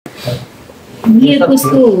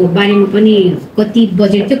मेयरको बारेमा पनि कति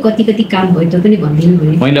बजेट थियो कति काम भयो त पनि भनिदिनु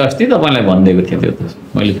भयो। मैले अस्ति तपाईलाई भनिदिएको थिएँ त्यो त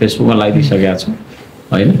मैले फेसबुकमा लगाइदिइसकेको छु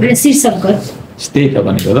हैन शीर्षकगत त्यही त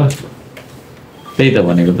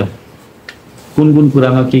भनेको त कुन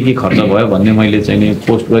कुरामा के खर्च भयो भन्ने मैले चाहिँ नि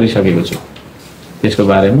पोस्ट गरिसकेको छु त्यसको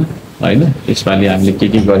बारेमा हैन यसपालि हामीले के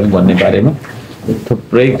गर्यौं भन्ने बारेमा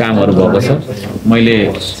थुप्रै कामहरु भएको छ मैले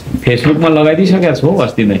फेसबुकमा लगाइदिइसकेको छु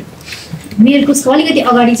अस्ति नै। मेयरको अलिकति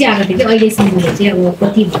अगाडि चाहिँ आएको थियो अहिलेसम्म चाहिँ अब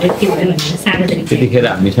कति भयो के भयो भनेर सार्वजनिक त्यतिखेर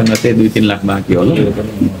हामीसँग चाहिँ 2-3 लाख बाँकी होला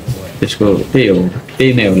त्यसको त्यही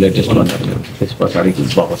नै हो लेटेस्ट भन्दा त्यस पछाडि के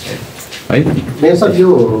भएको छ है। मेयर सर यो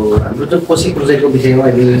हाम्रो जुन कोशी प्रोजेक्टको विषयमा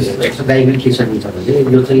अहिले गाइडलाइन के सकिन्छ भने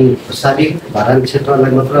यो चाहिँ साबिक धरान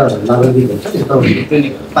क्षेत्रलाई मात्र नगरी हुन्छ नि त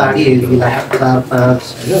पहाडी इलाका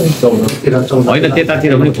 4-5 होइन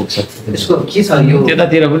त्यतातिर पनि पुग्छ त्यसको के छ यो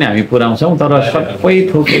त्यतातिर पनि हामी पुर्याउँछौँ तर सबै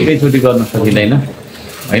थोक एकैचोटि गर्न सकिँदैन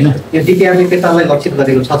हैन। यो डिपिआरले पेताललाई लक्षित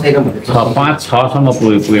गरेको छ छैन भने 5-6 सम्म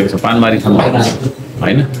पुगेको छ पानबारीसम्म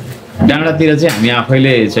हैन। डाँडातिर चाहिँ हामी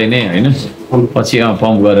आफैले चाहिँ नै हैन पछि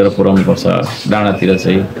पम्प गरेर पुर्याउनु पर्छ डाँडातिर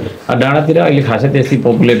चाहिँ। डाँडातिर अहिले खासै त्यति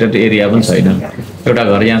पपुलेटेड एरिया पनि छैन एउटा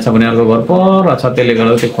घर यहाँ छ भने अर्को घर पर छ त्यसले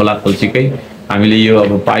गर्दा त्यो खोला खोल्चीकै हामीले यो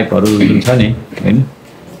अब पाइपहरू जुन छ नि हैन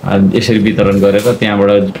यसरी वितरण गरेर त्यहाँबाट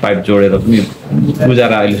पाइप जोडेर पनि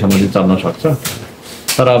गुजारा अहिलेसम्म चाहिँ चल्न सक्छ।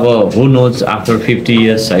 तर अब हु नोज आफ्टर 50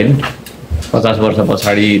 इयर्स हैन 50 वर्ष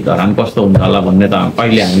पछाडि धरान कस्तो हुन्छ होला भन्ने त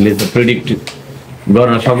अहिले हामीले त प्रेडिक्ट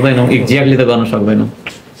गर्न सक्दैनौँ एक्ज्याक्टली त गर्न सक्दैनौँ।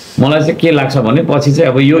 मलाई चाहिँ के लाग्छ भने पछि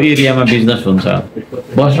चाहिँ अब यो एरियामा बिजनेस हुन्छ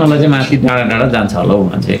बस्नलाई चाहिँ माथि डाँडा जान्छ होला हौ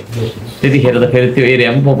मान्छे त्यतिखेर त फेरि त्यो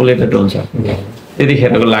एरियामा पपुलेटेड हुन्छ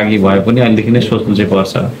त्यतिखेरको लागि भए पनि अहिलेदेखि नै सोच्नु चाहिँ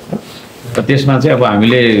पर्छ। र त्यसमा चाहिँ अब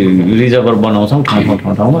हामीले रिजर्भर बनाउँछौँ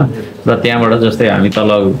ठाउँमा र त्यहाँबाट जस्तै हामी तल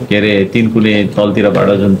के अरे 3 कुने तलतिरबाट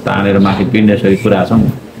जुन तानेर माथि पिण्डेश्वरी पुऱ्याछौँ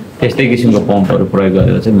त्यस्तै किसिमको पम्पहरू प्रयोग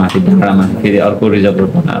गरेर चाहिँ माथि डाँडामा फेरि अर्को रिजर्भर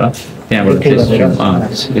बनाएर त्यहाँबाट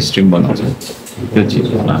स्ट्रिम बनाउँछौँ त्यो चिज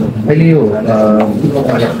अहिले यो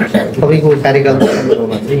तपाईँको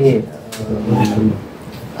कार्यकालमा चाहिँ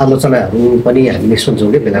आलोचनाहरू पनि हामीले सुन्छौँ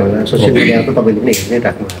कि बेला बेला सोसियल मिडियामा त तपाईँले पनि हेर्दै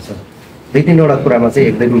राख्नु भएको छ 2-3 कुरामा चाहिँ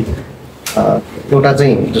एकदम एउटा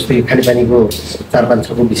चाहिँ जस्तै खानेपानीको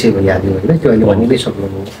 4-5-6को विषय भइहाल्यो होइन त्यो अहिले भनिँदै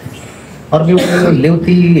सक्नुभयो। अर्को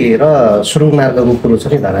लेउती र सुरुङ मार्गको कुरो छ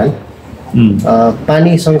नि धरान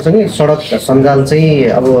पानी सँगसँगै सडक सञ्जाल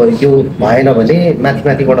चाहिँ अब यो भएन भने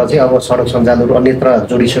माथिबाट चाहिँ अब सडक सञ्जालहरू अन्यत्र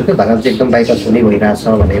जोडिसक्यो धरान चाहिँ एकदम बाइपास हुने भइरहेछ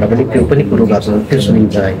भनेर पनि त्यो पनि कुरो गर्छ त्यो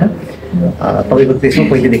सुनिन्छ होइन। तपाईँको त्यसमा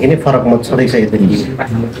पहिलेदेखि नै फरक मत छँदैछ यद्यपि होइन।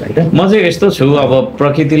 म चाहिँ यस्तो छु अब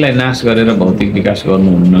प्रकृतिलाई नाश गरेर भौतिक विकास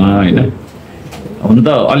गर्नुहुन्न होइन। हुन त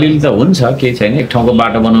अलिअलि त हुन्छ केही छैन एक ठाउँको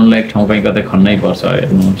बाटो बनाउनलाई एक ठाउँ कहीँ कतै खन्नै पर्छ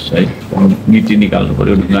हेर्नुहोस् है गिटी निकाल्नु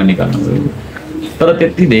पऱ्यो ढुङ्गा निकाल्नु पऱ्यो तर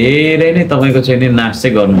त्यति धेरै नै तपाईँको चाहिँ नि नाश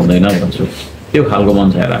चाहिँ गर्नु हुँदैन भन्छु त्यो खालको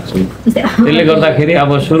मनसाय राख्छु। त्यसले गर्दाखेरि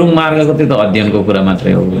अब सुरुङ मार्गको त्यो त अध्ययनको कुरा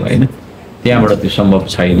मात्रै हो होइन त्यहाँबाट त्यो सम्भव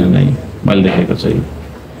छैन नै मैले देखेको चाहिँ।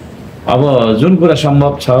 अब जुन कुरा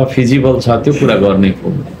सम्भव छ फिजिबल छ त्यो कुरा गर्ने हो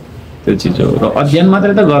त्यो चिज हो र अध्ययन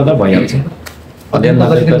मात्रै त गर्दा भइहाल्छ अध्ययन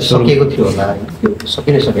मात्रै त सकिएको थियो होला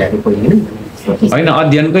सकिनै सकिहाल्यो पहिले होइन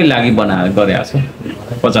अध्ययनकै लागि बनाएर गरेको छ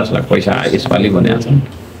 50 लाख पैसा यसपालि भनेको छ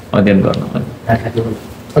अध्ययन गर्न।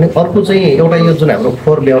 अनि अर्को चाहिँ एउटा यो जुन हाम्रो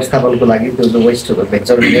फोहोर व्यवस्थापनको लागि त्यो जो वेस्ट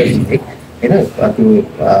भेक्चर होइन त्यो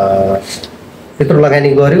त्यत्रो लगानी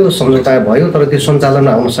गर्यो सम्झौता भयो तर त्यो सञ्चालन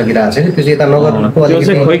आउन सकिरहेको छैन त्यो चाहिँ यता नगरको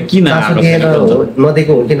अलिकति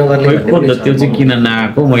नदिएको हो कि नगरले त्यो चाहिँ किन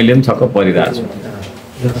नआएको मैले पनि छक्क परिरहेको छु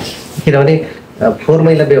किनभने फोहोर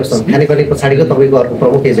मैला व्यवस्थापन खानेपानी पछाडिको तपाईँको अर्को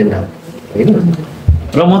प्रमुख एजेन्डा हो होइन।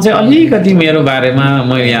 र म चाहिँ अलिकति मेरो बारेमा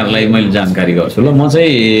म यहाँहरूलाई मैले जानकारी गर्छु ल म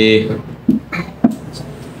चाहिँ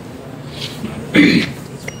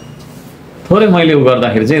थोरै मैले उ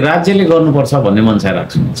गर्दाखेरि चाहिँ राज्यले गर्नुपर्छ भन्ने मनसाय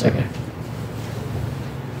राख्छु क्या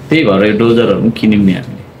त्यही भएर यो डोजरहरू पनि किन्यौँ नि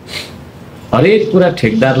हामीले हरेक कुरा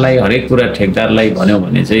ठेकदारलाई भन्यो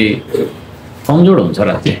भने चाहिँ कमजोर हुन्छ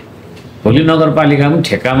राज्य। भोलि नगरपालिका पनि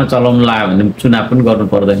ठेक्कामा चलाउनु लाग्यो भने चुनाव पनि गर्नु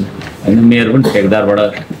पर्दैन होइन मेयर पनि ठेकदारबाट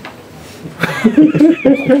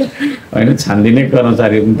होइन छान्दिने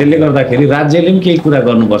कर्मचारी पनि त्यसले गर्दाखेरि राज्यले पनि केही कुरा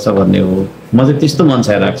गर्नुपर्छ भन्ने हो म चाहिँ त्यस्तो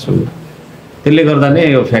मनसाय राख्छु। त्यसले गर्दा नै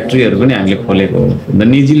यो फ्याक्ट्रीहरू पनि हामीले खोलेको हो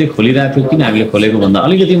निजीले खोलिरहेको थियो किन हामीले खोलेको भन्दा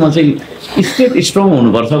अलिकति म चाहिँ स्टेट स्ट्रङ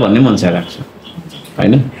हुनुपर्छ भन्ने मनसाय राख्छु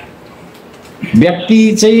होइन। व्यक्ति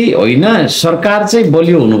चाहिँ होइन सरकार चाहिँ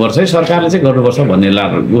बलियो हुनुपर्छ है सरकारले चाहिँ गर्नुपर्छ भन्ने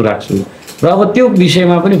ऊ राख्छु र अब त्यो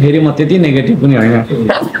विषयमा पनि फेरि म त्यति नेगेटिभ पनि होइन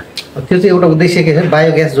त्यो चाहिँ एउटा उद्देश्य के छ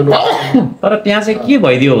बायोग्यास जुन तर त्यहाँ चाहिँ के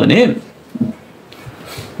भइदियो भने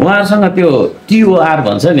उहाँहरूसँग त्यो टिओआर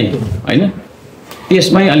भन्छ नि होइन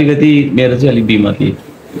त्यसमै अलिकति मेरो चाहिँ अलिक विमति।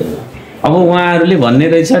 अब उहाँहरूले भन्ने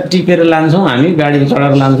रहेछ टिपेर लान्छौँ हामी, गाडीमा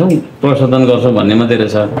चढाएर लान्छौँ, प्रशोधन गर्छौँ भन्ने मात्रै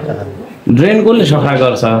रहेछ। ड्रेन कसले सफा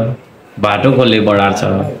गर्छ, बाटो कसले बढार्छ,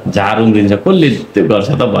 झार उम्रिन्छ कसले त्यो गर्छ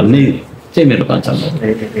त भन्ने चाहिँ मेरो कन्सर्न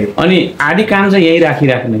हो। अनि आधी काम चाहिँ यहीँ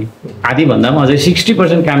राखिराख्ने, आधी भन्दा पनि अझै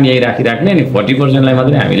 60% काम यहीँ राखिराख्ने, अनि 40%लाई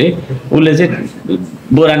मात्रै हामीले उसले चाहिँ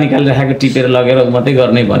बोरा निकालेर राखेको टिपेर लगेर मात्रै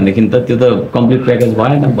गर्ने भनेदेखि त त्यो त कम्प्लिट प्याकेज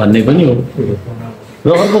भएन भन्ने पनि हो। र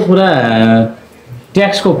अर्को कुरा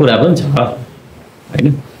ट्याक्सको कुरा पनि छ होइन।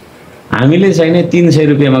 हामीले चाहिँ 300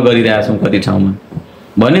 रुपियाँमा गरिरहेछौँ कति ठाउँमा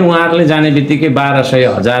भने उहाँहरूले जाने बित्तिकै 1200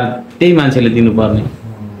 1000 त्यही मान्छेले दिनुपर्ने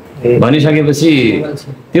भनिसकेपछि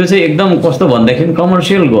त्यो चाहिँ एकदम कस्तो भन्दाखेरि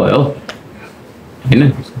कमर्सियल गयो होइन।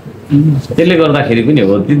 त्यसले गर्दाखेरि पनि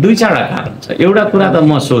हो दुई चारवटा कारण छ। एउटा कुरा त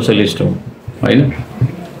म सोसलिस्ट हो होइन,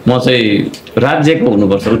 म चाहिँ राज्यको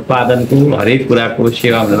हुनुपर्छ, उत्पादनको हरेक कुराको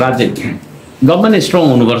सेवा राज्य गभर्मेन्ट स्ट्रङ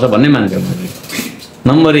हुनुपर्छ भन्ने मान्छे हो।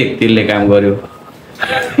 नम्बर 1 त्यसले काम गर्यो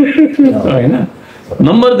होइन।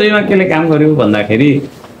 नम्बर 2 मा केले काम गर्यो भन्दाखेरि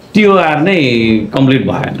टिओआर नै कम्प्लिट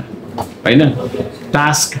भएन होइन।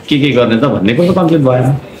 टास्क के गर्ने त भन्ने कुरो कम्प्लिट भएन।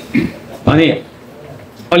 अनि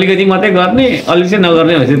अलिकति मात्रै गर्ने, अलिक चाहिँ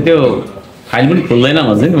नगर्ने भनेपछि त्यो फाइल पनि खुल्दैन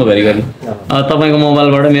भन्छ नि म घरिघरि। तपाईँको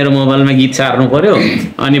मोबाइलबाट मेरो मोबाइलमा गीत सार्नु पर्यो,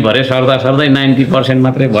 अनि भरे सर्दा सर्दै 90%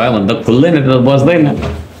 मात्रै भयो भने त खुल्दैन, त्यो त बस्दैन,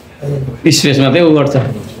 स्पेस मात्रै उ गर्छ।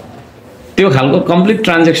 त्यो खालको कम्प्लिट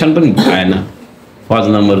ट्रान्जेक्सन पनि भएन कज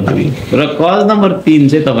नम्बर 2। र कज नम्बर 3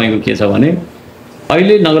 चाहिँ तपाईँको के छ भने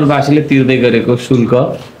अहिले नगरवासीले तिर्दै गरेको शुल्क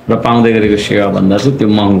र पाउँदै गरेको सेवा भन्दा चाहिँ त्यो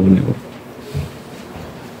महँगो हुने हो।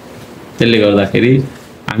 त्यसले गर्दाखेरि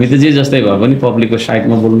हामी त जे जस्तै भए पनि पब्लिकको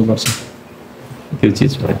साइडमा बोल्नुपर्छ त्यो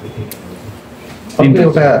चिज भयो।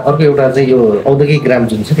 अर्को एउटा चाहिँ यो औद्योगिक ग्राम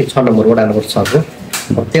जुन छ त्यो 6 नम्बर वडा नम्बर 6 को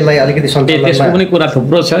त्यसलाई अलिकति सञ्चालनमा त्यसको पनि कुरा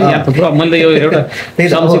थुप्रो छ यहाँ थुप्रो। मैले यो एउटा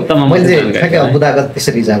संक्षिप्तमा मैले ठ्याक्कै बुदागत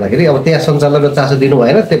त्यसरी जाँदाखेरि अब त्यहाँ सञ्चालनमा चासो दिनु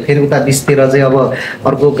भएन, त्यो फेरि उता 20 तिर चाहिँ अब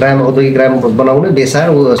अर्को ग्राम औद्योगिक ग्राम बनाउने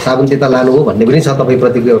बेसार ऊ साबुन त्यता लानु हो भन्ने पनि छ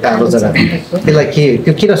तपाईँप्रतिको एउटा आलोचना। त्यसलाई के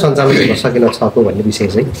त्यो किन सञ्चालन गर्न सकेन 6 को भन्ने विषय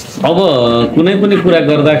चाहिँ अब कुनै पनि कुरा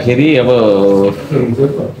गर्दाखेरि अब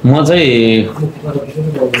म चाहिँ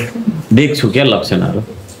देख्छु क्या लक्षणहरू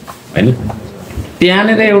होइन।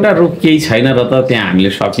 त्यहाँनिर एउटा रूप केही छैन र त त्यहाँ हामीले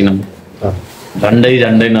सकिनौँ,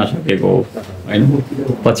 झन्डै नसकेको होइन।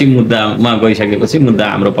 पछि मुद्दामा गइसकेपछि मुद्दा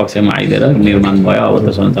हाम्रो पक्षमा आइदिएर निर्माण भयो, अब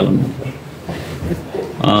त सञ्चालन।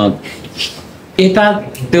 यता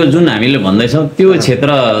त्यो जुन हामीले भन्दैछौँ त्यो क्षेत्र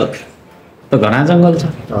त घना जङ्गल छ।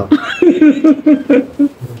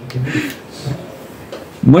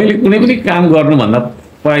 मैले कुनै पनि काम गर्नुभन्दा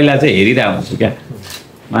पहिला चाहिँ हेरिरहेको हुन्छु क्या।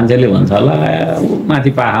 मान्छेले भन्छ होला माथि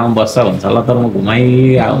पाहाडमा बस्छ भन्छ होला, तर म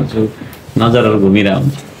घुमाइरहेको हुन्छु, नजरहरू घुमिरहेको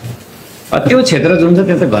हुन्छु। त्यो क्षेत्र जुन छ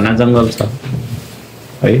त्यो त घना जङ्गल छ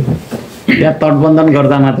है। यहाँ तटबन्धन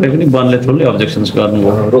गर्दा मात्रै पनि वनले ठुलै अब्जेक्सन्स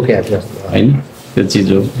गर्नुभयो, रोकिएको होइन। त्यो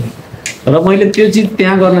चिज हो र मैले त्यो चिज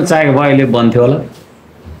त्यहाँ गर्न चाहेको भए अहिले वन थियो होला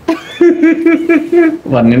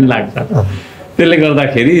भन्ने पनि लाग्छ। त्यसले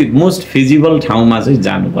गर्दाखेरि मोस्ट फिजिबल ठाउँमा चाहिँ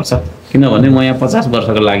जानुपर्छ, किनभने म यहाँ 50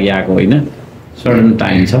 वर्षको लागि आएको होइन, सर्टन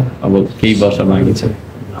टाइम छ, अब केही वर्ष बाँकी छ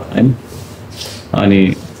होइन। अनि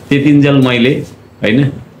त्यतिन्जेल मैले होइन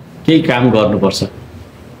केही काम गर्नुपर्छ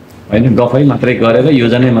होइन। गफै मात्रै गरेर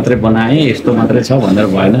योजना मात्रै बनाएँ यस्तो मात्रै छ भनेर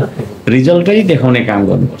भएन, रिजल्टै देखाउने काम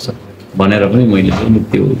गर्नुपर्छ भनेर पनि मैले पनि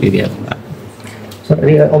त्यो एरियामा।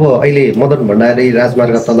 अनि अब अहिले मदन भण्डारी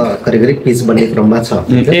राजमार्ग तल करिब पिच बन्ने क्रममा छ।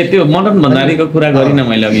 त्यो मदन भण्डारीको कुरा गरिनँ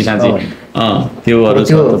मैले अघि साँच्चै, त्योहरू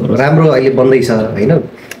त्यो राम्रो अहिले बन्दैछ होइन।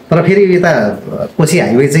 तर फेरि यता कोशी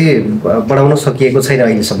हाइवे चाहिँ बढाउन सकिएको छैन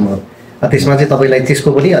अहिलेसम्म। त्यसमा चाहिँ तपाईँलाई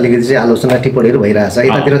त्यसको पनि अलिकति चाहिँ आलोचना टिप्पणीहरू भइरहेछ,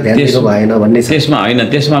 यतातिर ध्यान दिनु भएन भन्ने। त्यसमा होइन,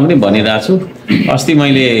 त्यसमा पनि भनिरहेको छु। अस्ति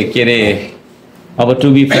मैले के अरे अब टु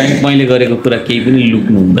बी फ्र्याङ्क मैले गरेको कुरा केही पनि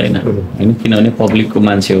लुक्नु हुँदैन होइन, किनभने पब्लिकको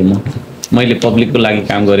मान्छे हो म। मैले पब्लिकको लागि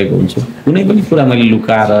काम गरेको हुन्छु, कुनै पनि कुरा मैले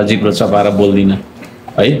लुकाएर जिब्रो चपाएर बोल्दिनँ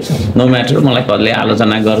है। नो म्याटर मलाई कसले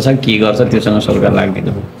आलोचना गर्छ के गर्छ त्योसँग सरकार लाग्दैन।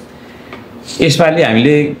 यसपालि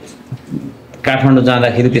हामीले काठमाडौँ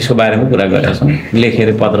जाँदाखेरि त्यसको बारेमा कुरा गरेका छौँ,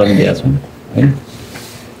 लेखेर पत्र पनि दिएका छौँ होइन।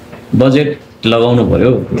 बजेट लगाउनु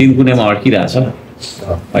पऱ्यो, 3 कुनेमा अड्किरहेछ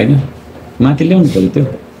होइन, माथि ल्याउनु पऱ्यो त्यो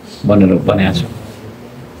भनेर बनाएको छु।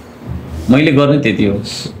 मैले गर्ने त्यति हो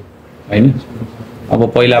होइन। अब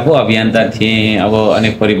पहिला पो अभियन्ता थिएँ, अब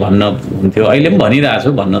अनेक परि भन्न हुन्थ्यो, अहिले पनि भनिरहेको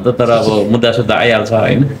छु भन्न त, तर अब मुद्दा सुद्धा आइहाल्छ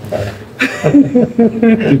होइन।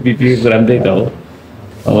 बिपीको कुरा पनि त्यही त हो।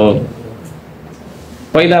 अब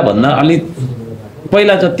पहिलाभन्दा अलिक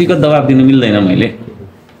पहिला जतिको दबाब दिनु मिल्दैन मैले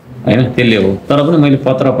होइन, त्यसले हो। तर पनि मैले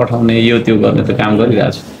पत्र पठाउने यो त्यो गर्ने त काम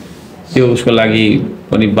गरिरहेको छु। त्यो उसको लागि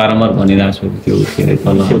पनि बारम्बार भनिरहेको छु त्यो के अरे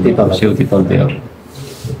तल सेउती तल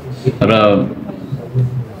र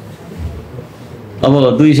अब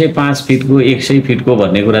 205 फिटको 100 फिटको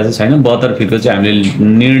भन्ने कुरा चाहिँ छैन 72 फिटको चाहिँ हामीले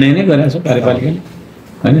निर्णय नै गरेका छौँ कार्यपालिकाले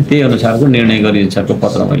होइन त्यही अनुसारको निर्णय गरिएको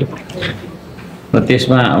पत्र मैले र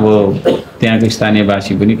त्यसमा अब त्यहाँको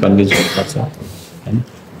स्थानीयवासी पनि कन्भिन्स गर्नुपर्छ होइन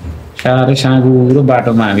साह्रै साँघुरो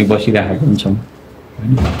बाटोमा हामी बसिरहेको हुन्छौँ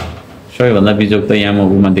होइन सबैभन्दा बिजोग त यहाँ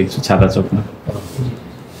मगुमा देख्छु छाता चोकमा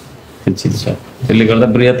त्यो चिज छ त्यसले गर्दा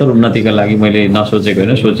बृहत्तर उन्नतिका लागि मैले नसोचेको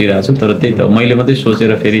होइन सोचिरहेको छु तर त्यही त मैले मात्रै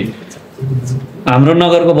सोचेर फेरि हाम्रो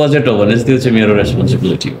नगरको बजेट हो भने चाहिँ त्यो चाहिँ मेरो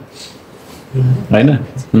रेस्पोन्सिबिलिटी हो होइन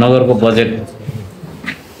नगरको बजेट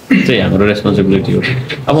चाहिँ हाम्रो रेस्पोन्सिबिलिटी हो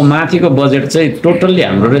अब माथिको बजेट चाहिँ टोटल्ली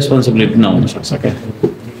हाम्रो रेस्पोन्सिबिलिटी नहुन सक्छ क्या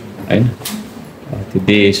होइन त्यो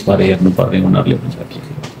देशभर हेर्नुपर्ने उनीहरूले हुन्छ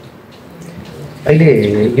अहिले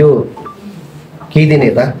यो केही दिन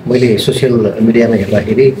यता मैले सोसियल मिडियामा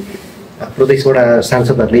हेर्दाखेरि प्रदेशबाट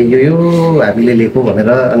सांसदहरूले यो हामीले लिएको भनेर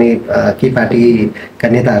अनि केही पार्टीका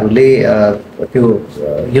नेताहरूले त्यो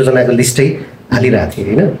योजनाको लिस्टै हालिरहेको थिए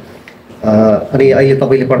होइन अनि अहिले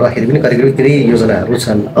तपाईँले पढ्दाखेरि पनि करिब करिब धेरै योजनाहरू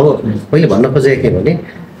छन् अब मैले भन्न खोजेको के भने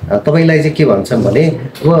तपाईँलाई चाहिँ के भन्छन् भने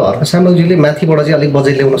अब हर्क सामग्रीले माथिबाट चाहिँ अलिक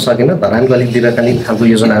बजेट ल्याउन सकेन धरानको अलिक दीर्घकालीन खालको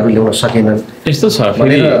योजनाहरू ल्याउन सकेनन् यस्तो छ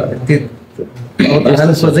भनेर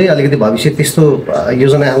धरानको चाहिँ अलिकति भविष्य त्यस्तो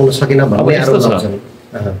योजना आउन सकेन भन्ने आरोप लगाउँछन्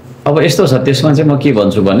अब यस्तो छ त्यसमा चाहिँ म के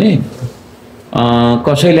भन्छु भने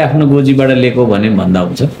कसैले आफ्नो गोजीबाट लिएको भने भन्दा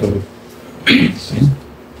हुन्छ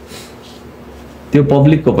त्यो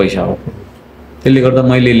पब्लिकको पैसा हो त्यसले गर्दा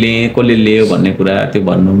मैले लिएँ कसले लियो भन्ने कुरा त्यो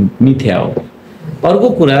भन्नु मिथ्या हो अर्को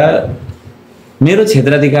कुरा मेरो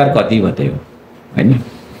क्षेत्राधिकार कति भन्ने हो होइन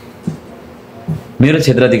मेरो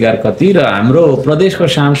क्षेत्राधिकार कति र हाम्रो प्रदेशको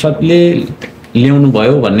सांसदले ल्याउनु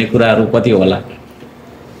भयो भन्ने कुराहरू कति होला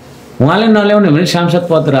उहाँले नल्याउने भने सांसद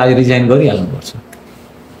पद रिजाइन गरिहाल्नुपर्छ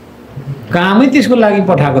कामै त्यसको लागि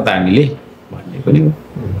पठाएको त हामीले भन्ने पनि हो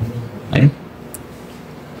है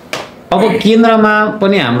अब केन्द्रमा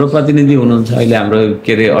पनि हाम्रो प्रतिनिधि हुनुहुन्छ अहिले हाम्रो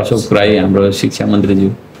के अरे अशोक राई हाम्रो शिक्षा मन्त्रीज्यू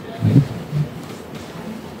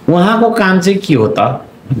उहाँको काम चाहिँ के हो त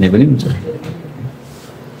भन्ने पनि हुन्छ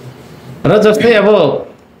र जस्तै अब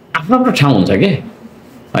आफ्नो आफ्नो ठाउँ हुन्छ के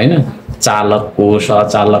होइन चालकको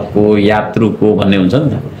सहचालकको यात्रुको भन्ने हुन्छ नि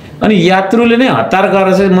त अनि यात्रुले नै हतार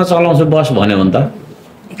गरेर चाहिँ म चलाउँछु बस भन्यो भने त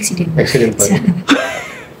एक्सिडेन्ट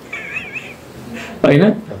होइन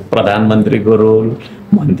प्रधानमन्त्रीको रोल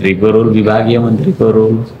मन्त्रीको रोल विभागीय मन्त्रीको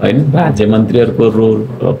रोल होइन राज्य मन्त्रीहरूको रोल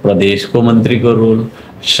प्रदेशको मन्त्रीको रोल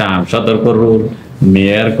सांसदहरूको रोल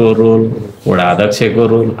मेयरको रोल वडा अध्यक्षको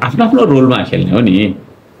रोल आफ्नो आफ्नो रोलमा खेल्ने हो नि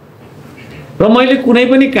र मैले कुनै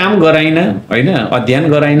पनि काम गराइनँ होइन अध्ययन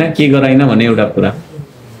गराइनँ के गराइनँ भन्ने एउटा कुरा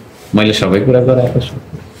मैले सबै कुरा गराएको छु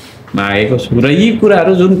मागेको छु र यी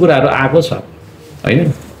कुराहरू जुन कुराहरू आएको छ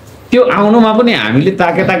होइन त्यो आउनुमा पनि हामीले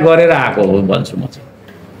ताकेता गरेर आएको हो भन्छु म चाहिँ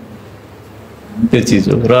त्यो चिज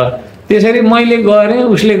हो र त्यसरी मैले गरेँ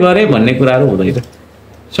उसले गरेँ भन्ने कुराहरू हुँदैन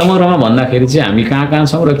समग्रमा भन्दाखेरि चाहिँ हामी कहाँ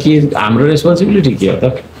छौँ र के हाम्रो रेस्पोन्सिबिलिटी के हो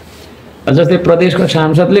त जस्तै प्रदेशको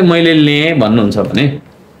सांसदले मैले लिएँ भन्नुहुन्छ भने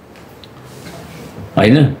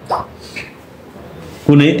होइन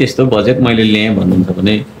कुनै त्यस्तो बजेट मैले लिएँ भन्नुहुन्छ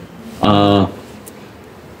भने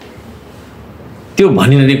त्यो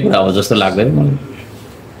भनिने कुरा हो जस्तो लाग्दैन मलाई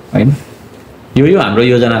होइन यो हाम्रो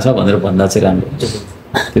योजना छ भनेर भन्दा चाहिँ राम्रो हुन्छ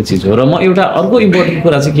त्यो चिज हो र म एउटा अर्को इम्पोर्टेन्ट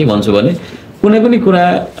कुरा चाहिँ के भन्छु भने कुनै पनि कुरा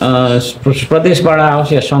प्रदेशबाट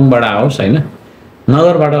आओस् या सङ्घबाट आओस् होइन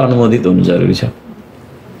नगरबाट अनुमोदित हुनु जरुरी छ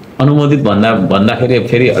अनुमोदित भन्दाखेरि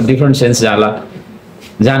फेरि डिफ्रेन्ट सेन्स जाला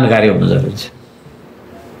जानकारी हुनु जरुरी छ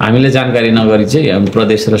हामीले जानकारी नगरी चाहिँ हामी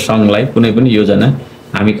प्रदेश र सङ्घलाई कुनै पनि योजना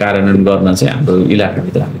हामी कार्यान्वयन गर्न चाहिँ हाम्रो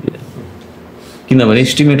इलाकाभित्र हामी दिँदैन किनभने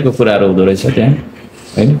इस्टिमेटको कुराहरू हुँदो रहेछ त्यहाँ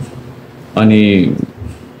होइन अनि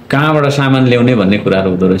कहाँबाट सामान ल्याउने भन्ने कुराहरू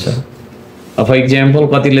हुँदो रहेछ फर इक्जाम्पल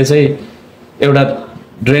कतिले चाहिँ एउटा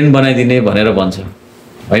ड्रेन बनाइदिने भनेर भन्छ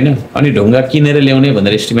होइन अनि ढुङ्गा किनेर ल्याउने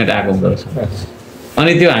भनेर इस्टिमेट आएको हुँदो रहेछ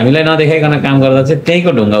अनि त्यो हामीलाई नदेखाइकन काम गर्दा चाहिँ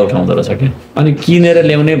त्यहीँको ढुङ्गा उठाउँदो रहेछ क्या अनि किनेर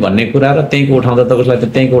ल्याउने भन्ने कुरा र त्यहीँको उठाउँदा त उसलाई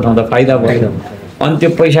त त्यहीँको उठाउँदा फाइदा भयो अनि त्यो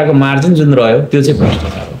पैसाको मार्जिन जुन रह्यो त्यो चाहिँ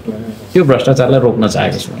भ्रष्टाचार हो त्यो भ्रष्टाचारलाई रोक्न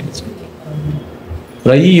चाहेको छु मैले चाहिँ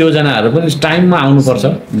र यी योजनाहरू पनि टाइममा आउनुपर्छ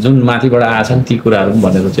जुन माथिबाट आछन् ती कुराहरू पनि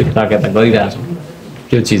भनेर चाहिँ ताकेता गरिरहेछौँ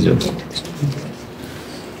त्यो चिज हो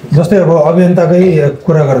जस्तै अब अभियन्ताकै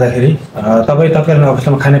कुरा गर्दाखेरि तपाईँ तत्कालीन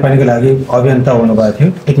अवस्थामा खानेपानीको लागि अभियन्ता हुनुभएको थियो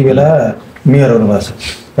यति बेला मेयर हुनुभएको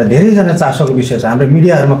छ र धेरैजना चासोको विषय छ हाम्रो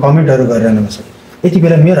मिडियाहरूमा कमेन्टहरू गरिरहनु भएको छ यति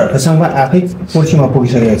बेला मेयरहरूसँग आफै कुर्सीमा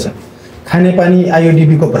पुगिसकेको छ खानेपानी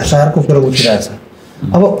आइयुडिपीको भ्रष्टाचारको कुरो उठिरहेको छ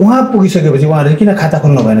अब उहाँ पुगिसकेपछि उहाँहरूले किन खाता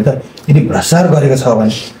खोल्नु भएन त? यदि भ्रष्टाचार गरेको छ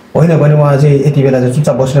भने होइन भने उहाँ चाहिँ यति बेला चाहिँ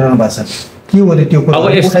चुपचाप बसिरहनु भएको छ के हो त्यो कुरा?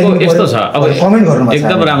 अब यस्तो छ, अब कमेन्ट गर्नु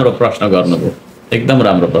एकदम राम्रो प्रश्न गर्नुभयो, एकदम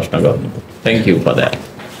राम्रो प्रश्न गर्नुभयो, थ्याङ्क यू फर द्याट।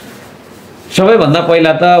 सबैभन्दा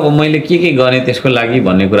पहिला त अब मैले के गरेँ त्यसको लागि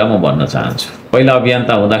भन्ने कुरा म भन्न चाहन्छु। पहिला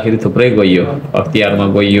अभियन्ता हुँदाखेरि थुप्रै गइयो, अख्तियारमा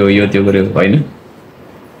गइयो, यो त्यो गऱ्यो होइन,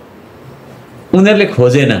 उनीहरूले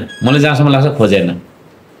खोजेन, मलाई जहाँसम्म लाग्छ खोजेन,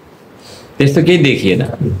 त्यस्तो केही देखिएन।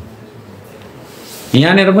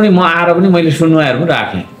 यहाँनिर पनि म आएर पनि मैले सुनवाईहरू पनि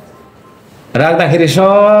राखेँ, राख्दाखेरि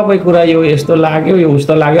सबै कुरा यो यस्तो लाग्यो, यो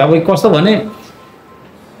उस्तो लाग्यो। अब कस्तो भने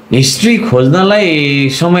हिस्ट्री खोज्नलाई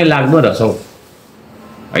समय लाग्दो रहेछ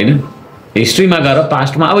होइन, हिस्ट्रीमा गएर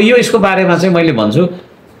पास्टमा। अब यो यसको बारेमा चाहिँ मैले भन्छु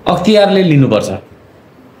अख्तियारले लिनुपर्छ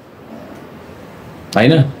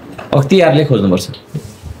होइन, अख्तियारले खोज्नुपर्छ,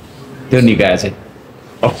 त्यो निकाय चाहिँ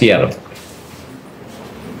अख्तियार हो,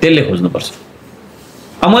 त्यसले खोज्नुपर्छ।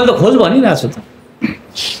 अब मैले त खोज भनिरहेको छु त,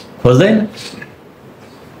 खोज्दैन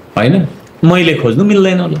होइन, मैले खोज्नु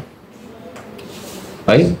मिल्दैन होला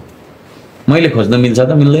है, मैले खोज्न मिल्छ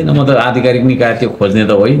त मिल्दैन, म त आधिकारिक निकाय त्यो खोज्ने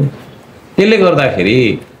त होइन। त्यसले गर्दाखेरि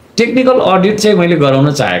टेक्निकल अडिट चाहिँ मैले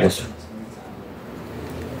गराउन चाहेको छु,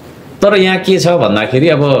 तर यहाँ के छ भन्दाखेरि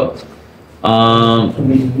अब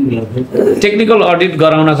टेक्निकल अडिट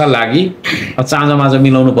गराउनका लागि चाँजोमाझो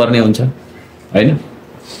मिलाउनु पर्ने हुन्छ होइन,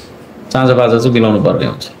 चाँजोबाजो चाहिँ मिलाउनु पर्ने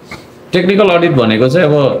हुन्छ। टेक्निकल अडिट भनेको चाहिँ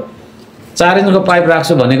अब 4 इन्चको पाइप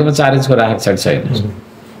राख्छु भनेकोमा 4 इन्चको राखेको छैन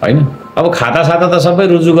होइन। अब खाता त सबै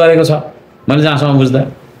रुजु गरेको छ मैले जहाँसम्म बुझ्दा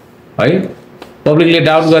है, पब्लिकले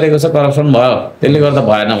डाउट गरेको छ करप्सन भयो त्यसले गर्दा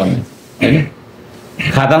भएन भन्ने होइन।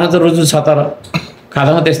 खातामा त रुजु छ तर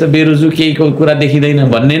खातामा त्यस्तो बेरुजु केहीको कुरा देखिँदैन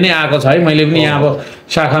भन्ने नै आएको छ है। मैले पनि यहाँ अब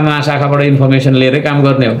शाखाबाट इन्फर्मेसन लिएरै काम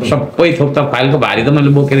गर्ने हो, सबै थोक त फाइलको भारी त मैले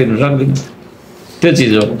बोकेर हिँड्नु सक्दिनँ, त्यो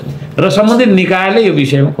चिज हो। र सम्बन्धित निकायले यो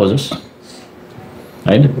विषयमा खोजोस्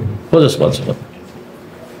होइन, खोजोस् भन्छ,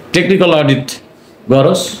 टेक्निकल अडिट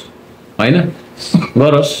गरोस् होइन,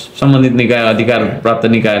 गरोस्, सम्बन्धित निकाय अधिकार प्राप्त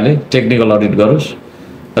निकायले टेक्निकल अडिट गरोस्।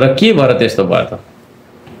 र के भएर त्यस्तो भयो त?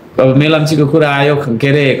 अब मेलाम्चीको कुरा आयो के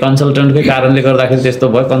अरे कन्सल्टेन्टकै कारणले गर्दाखेरि त्यस्तो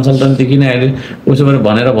भयो, कन्सल्टेन्टले किन अहिले उसो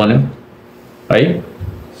भनेर भन्यो है।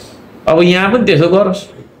 अब यहाँ पनि त्यसो गरोस्,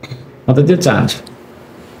 म त त्यो चाहन्छु।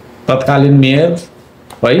 तत्कालीन मेयर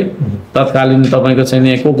है, तत्कालीन तपाईँको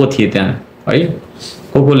चाहिँ को थिए त्यहाँ है,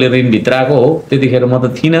 कोले ऋण भित्र आएको हो, त्यतिखेर म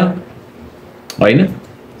त थिइनँ होइन,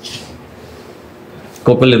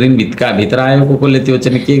 कोले ऋण भित्र आयो, कोले त्यो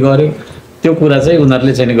चाहिँ के गर्यो, त्यो कुरा चाहिँ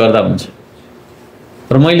उनीहरूले चाहिँ गर्दा हुन्छ।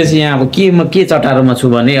 र मैले चाहिँ यहाँ अब म के चटारोमा छु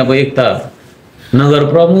भने अब एक त नगर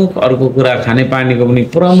प्रमुख, अर्को कुरा खानेपानीको पनि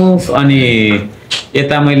प्रमुख, अनि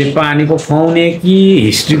यता मैले पानीको खुवाउने कि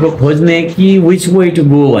हिस्ट्रीको खोज्ने कि विच वे टु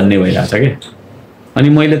गो भन्ने भइरहेछ क्या। अनि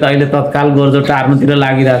मैले त अहिले तत्काल गर्जो टार्नुतिर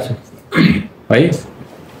लागिरहेको छु है।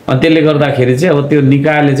 अनि त्यसले गर्दाखेरि चाहिँ अब त्यो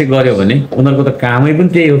निकायले चाहिँ गर्यो भने उनीहरूको त कामै पनि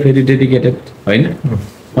त्यही हो फेरि डेडिकेटेड होइन,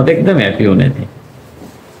 म त एकदम ह्याप्पी हुने थिएँ।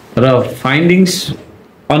 र फाइन्डिङ्स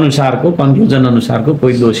अनुसारको कन्क्लुजन अनुसारको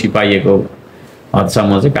कोही दोषी पाइएको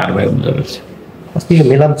हदसम्म चाहिँ कारबाही हुनु जरुरी छ। अस्ति यो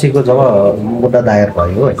मेलाम्चीको जब मुद्दा दायर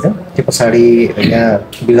भयो होइन, त्यो पछाडि यहाँ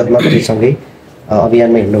विगतमा तपाईँसँगै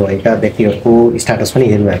अभियानमा हिँड्नुभएका व्यक्तिहरूको स्ट्याटस पनि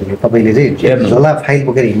हेर्नुभयो भने तपाईँले चाहिँ झोला फाइल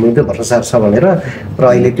बोकेर हिँड्नुहुन्थ्यो भ्रष्टाचार छ भनेर, र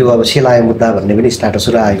अहिले त्यो अब सेलायो मुद्दा भन्ने पनि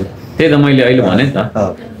स्ट्याटसहरू आयो। त्यही त मैले अहिले भने त,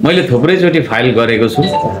 मैले थुप्रैचोटि फाइल गरेको छु,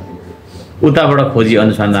 उताबाट खोजी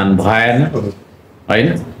अनुसन्धान भएन होइन,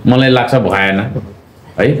 मलाई लाग्छ भएन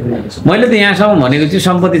है। मैले त यहाँसम्म भनेको चाहिँ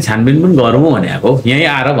सम्पत्ति छानबिन पनि गरौँ भनेको, यहीँ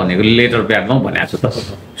आएर भनेको लेटर प्याडमा भनेको छु त,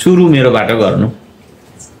 सुरु मेरोबाट गर्नु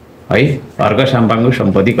है, हर्क साम्पाङको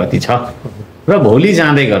सम्पत्ति कति छ, र भोलि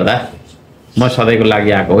जाँदै गर्दा म सधैँको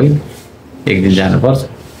लागि आएको होइन, एक दिन जानुपर्छ,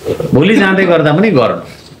 भोलि जाँदै गर्दा पनि गर्नु,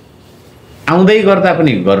 आउँदै गर्दा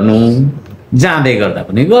पनि गर्नु, जाँदै गर्दा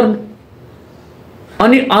पनि गर्नु।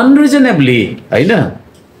 अनि अनरिजनेबली होइन,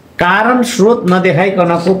 कारण स्रोत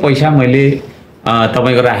नदेखाइकनको पैसा मैले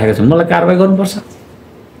तपाईँको राखेको छु, मलाई कारबाही गर्नुपर्छ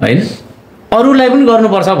होइन। अरूलाई पनि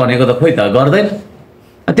गर्नुपर्छ भनेको त खोइ त गर्दैन,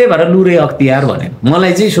 त्यही भएर लुरे अख्तियार भनेको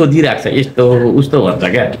मलाई चाहिँ सोधिरहेको छ, यस्तो उस्तो भन्छ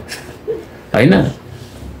क्या होइन।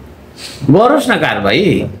 गरोस् न कारबाही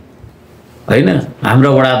होइन, हाम्रो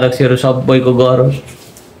वडा अध्यक्षहरू सबैको गरोस्,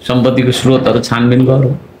 सम्पत्तिको स्रोतहरू छानबिन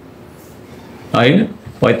गरौँ होइन,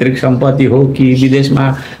 पैतृक सम्पत्ति हो कि विदेशमा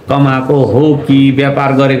कमाएको हो कि व्यापार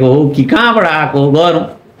गरेको हो कि कहाँबाट आएको हो गरौँ,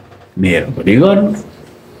 मेरो पनि गर्नु,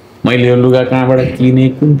 मैले यो लुगा कहाँबाट किने,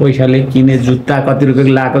 कुन पैसाले किने, जुत्ता कति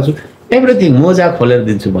रुपियाँको लगाएको छु, एभ्रिथिङ मोजा खोलेर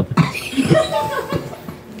दिन्छु म त।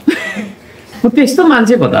 म त्यस्तो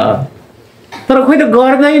मान्छे पो त, तर खोइ त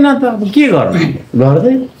गर्दैन त, अब के गर्नु,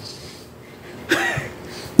 गर्दैन।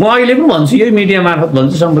 म अहिले पनि भन्छु यही मिडिया मार्फत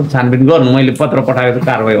भन्छु सम्पत्ति छानबिन गर्नु मैले पत्र पठाएको छु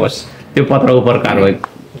कारवाही होस् त्यो पत्र उप कारवाही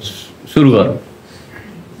सुरु गरौँ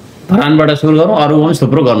धरानबाट सुरु गरौँ अरू पनि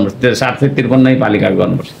थुप्रो गर्नुपर्छ त्यो 753 पालिकाको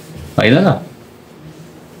गर्नुपर्छ होइन र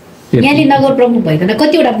यहाँले नगर प्रमुख भइकन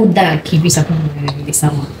कतिवटा मुद्दा खिपिसक्नु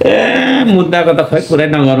मुद्दाको त खै कुरै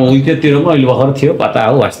नगरौँ उहिलेतिर पनि अहिले भर्खर थियो कता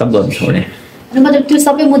हो वास्तव गर्नु छोडे मतलब त्यो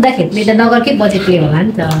सबै मुद्दा खेप्ने त नगरकै बजेटले होला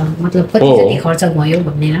नि त मतलब कति जति खर्च भयो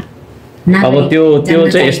भनेर अब त्यो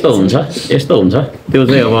चाहिँ यस्तो हुन्छ त्यो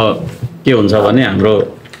चाहिँ अब के हुन्छ भने हाम्रो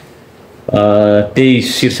त्यही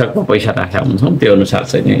शीर्षकमा पैसा राखेका हुन्छौँ त्यो अनुसार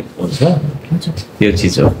चाहिँ नि हुन्छ त्यो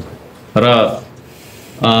चिज हो र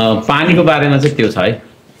पानीको बारेमा चाहिँ त्यो छ है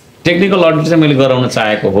टेक्निकल अडिट चाहिँ मैले गराउन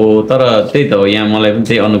चाहेको हो तर त्यही त हो यहाँ मलाई पनि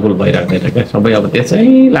त्यही अनुकूल भइराख्दैन क्या सबै अब त्यसै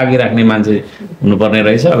लागिराख्ने मान्छे हुनुपर्ने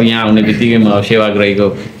रहेछ अब यहाँ आउने बित्तिकै म सेवाग्राहीको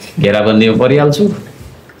घेराबन्दीमा परिहाल्छु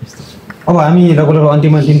अब हामी लगभग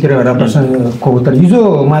अन्तिमतिर एउटा प्रश्नको उत्तर हिजो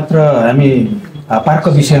मात्र हामी पार्कको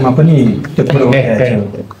विषयमा पनि त्यो कुरो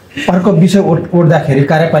पार्कको विषय उठ्दाखेरि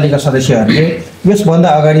कार्यपालिका सदस्यहरूले यसभन्दा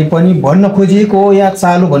अगाडि पनि भन्न खोजिएको या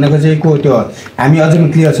चालु भन्न खोजिएको त्यो हामी अझै पनि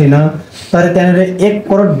क्लियर छैन तर त्यहाँनिर 1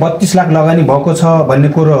 करोड 32 लाख लगानी भएको छ भन्ने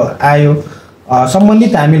कुरो आयो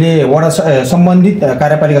सम्बन्धित हामीले वडा सम्बन्धित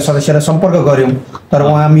कार्यपालिका सदस्यलाई सम्पर्क गऱ्यौँ तर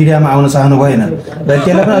उहाँ मिडियामा आउन चाहनु भएन र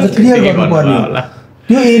त्यसलाई पनि अझ क्लियर गर्नुपर्ने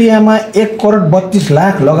त्यो एरियामा 1 करोड 32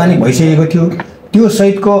 लाख लगानी भइसकेको थियो त्यो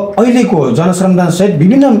सहितको अहिलेको जनश्रमदान सहित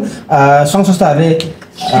विभिन्न सङ्घ संस्थाहरूले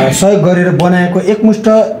सहयोग गरेर बनाएको एकमुष्ट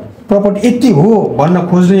प्रपर्टी यति हो भन्न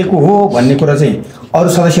खोजिएको हो भन्ने कुरा चाहिँ अरू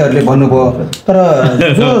सदस्यहरूले भन्नुभयो तर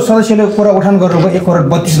जो सदस्यले कुरा उठान गर्नुभयो 1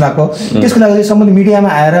 करोड 32 लाखको त्यसको लागि सम्बन्धित मिडियामा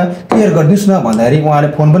आएर क्लियर गरिदिनुहोस् न भन्दाखेरि उहाँले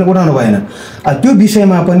फोन पनि उठाउनु भएन त्यो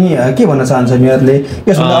विषयमा पनि के भन्न चाहन्छ मेयरले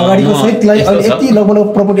यसभन्दा अगाडिको सहितलाई अहिले यति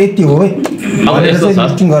लगभग प्रपर्टी यति हो है अब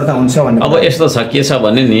गर्दा हुन्छ भन्ने अब यस्तो छ के छ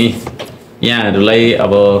भने नि यहाँहरूलाई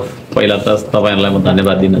अब पहिला त तपाईँहरूलाई म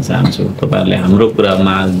धन्यवाद दिन चाहन्छु तपाईँहरूले हाम्रो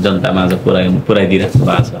कुरामा जनतामा पुर्याइदिइराख्नु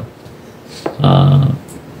भएको छ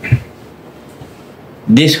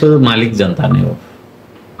देशको मालिक जनता नै हो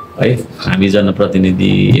है हामी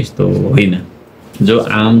जनप्रतिनिधि यस्तो होइन जो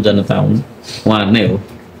आम जनता हुन् उहाँहरू नै हो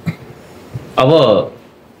अब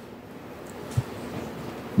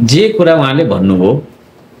जे कुरा उहाँले भन्नुभयो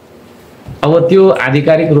अब त्यो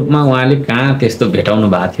आधिकारिक रूपमा उहाँले कहाँ त्यस्तो भेटाउनु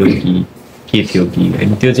भएको थियो कि के थियो कि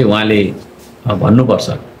होइन त्यो चाहिँ उहाँले भन्नुपर्छ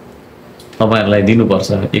तपाईँहरूलाई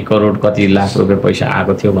दिनुपर्छ 1 करोड कति लाख रुपियाँ पैसा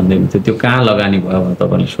आएको थियो भन्दै हुन्थ्यो त्यो कहाँ लगानी भयो भने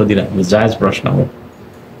तपाईँले सोधिराख्नु जायज प्रश्न हो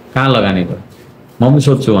कहाँ लगानी भयो म पनि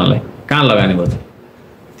सोध्छु उहाँलाई कहाँ लगानी भयो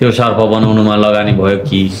त्यो सर्फ बनाउनुमा लगानी भयो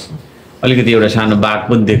कि अलिकति एउटा सानो बाघ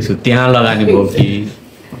पनि देख्छु त्यहाँ लगानी भयो कि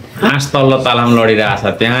हाँस तल्लो तालामा लडिरहेको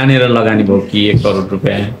छ त्यहाँनिर लगानी भयो कि 1 करोड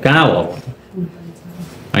रुपियाँ कहाँ भयो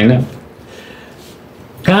होइन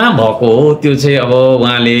कहाँ भएको हो त्यो चाहिँ अब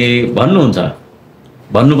उहाँले भन्नुहुन्छ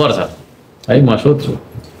भन्नुपर्छ है म सोध्छु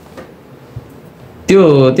त्यो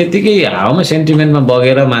त्यतिकै हावामा सेन्टिमेन्टमा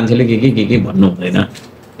बगेर मान्छेले के भन्नु हुँदैन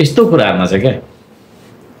यस्तो कुराहरुमा चाहिँ क्या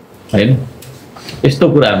हैन यस्तो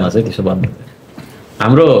कुराहरुमा चाहिँ त्यसो भन्नु हुँदैन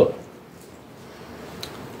हाम्रो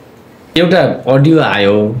एउटा अडियो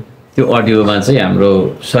आयो त्यो अडियोमा चाहिँ हाम्रो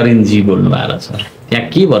सरिनजी बोल्नु भएको छ त्यहाँ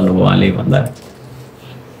के भन्नुभयो उहाँले भन्दा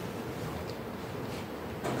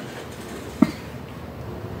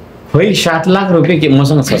खोइ 7 लाख रुपैयाँ के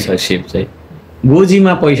मसँग छ सेप चाहिँ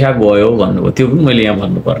गोजीमा पैसा गयो भन्नुभयो त्यो पनि मैले यहाँ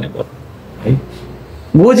भन्नुपर्ने भयो है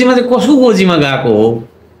गोजीमा चाहिँ कसो गोजीमा गएको हो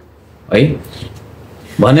है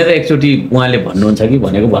भनेर एकचोटि उहाँले भन्नुहुन्छ कि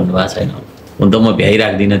भनेको भन्नुभएको छैन हुन त म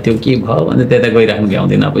भ्याइराख्दिनँ त्यो के भयो भने त्यता गइराख्नु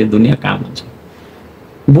भ्याउँदिनँ अब यो दुनियाँ काम हुन्छ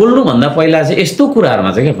बोल्नुभन्दा पहिला चाहिँ यस्तो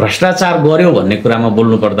कुराहरुमा चाहिँ के भ्रष्टाचार गर्यो भन्ने कुरामा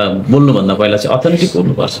बोल्नुभन्दा पहिला चाहिँ अथेन्टिक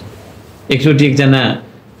हुनुपर्छ एकचोटि एकजना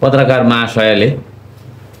पत्रकार महाशयले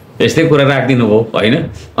यस्तै कुरा राखिदिनु भयो हैन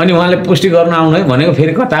अनि उहाँले पुष्टि गर्न आउनु है भनेको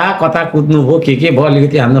फेरि कता कता कुद्नु भयो के भयो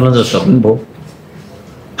अलिकति आन्दोलन जस्तो पनि भयो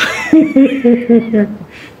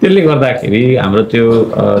त्यसले गर्दाखेरि हाम्रो त्यो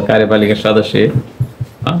कार्यपालिका सदस्य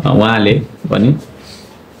उहाँले पनि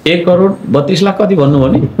 1 करोड 32 लाख कति भन्नुभयो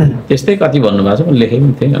नि त्यस्तै कति भन्नुभएको छ म लेखेको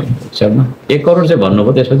थिएँ हिसाबमा 1 करोड चाहिँ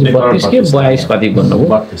भन्नुभयो त्यसपछि 32 के 22 कति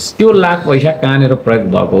भन्नुभयो त्यो लाख पैसा कहाँनिर प्रयोग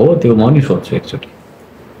भएको हो त्यो म नि सोध्छु एकचोटि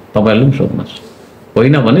तपाईहरुले पनि सोध्नुहोस्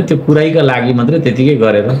होइन भने त्यो कुराइका लागि मात्रै त्यतिकै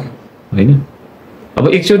गरेर हैन अब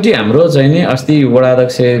एकचोटि हाम्रो चाहिँ नि अस्ति वडा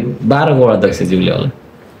अध्यक्ष 12 को वडा अध्यक्षज्यूले होला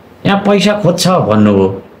यहाँ पैसा खोज्छ भन्नुभयो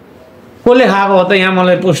कसले खाएको हो त यहाँ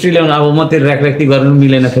मलाई पुष्टि ल्याउनु अब म त्यो रेखरेखी गर्नु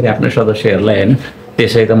मिलेन फेरि आफ्नो सदस्यहरूलाई हैन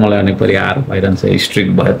त्यसै त मलाई अनेक परि आएर भइरहन्छ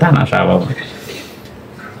स्ट्रिक्ट भयो तानासाबामा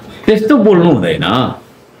त्यस्तो बोल्नु हुँदैन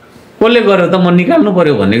कसले गर्यो त म निकाल्नु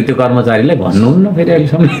पर्यो भनेको त्यो कर्मचारीलाई भन्नुहुन्न फेरि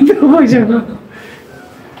अहिलेसम्म त्यो पैसाको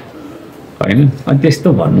होइन अनि त्यस्तो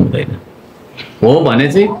भन्नु हुँदैन हो भने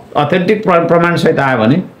चाहिँ अथेन्टिक प्रमाणसहित आयो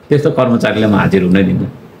भने त्यस्तो कर्मचारीलाई म हाजिर हुनै दिन्न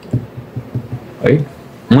है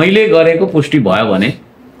मैले गरेको पुष्टि भयो भने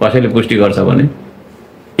कसैले पुष्टि गर्छ भने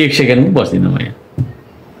 1 सेकेन्ड पनि बस्दिनँ म यहाँ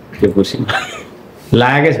त्यो कुर्सीमा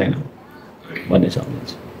लागेकै छैन भन्ने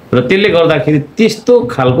सक्नुहुन्छ र त्यसले गर्दाखेरि त्यस्तो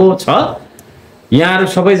खालको छ यहाँहरू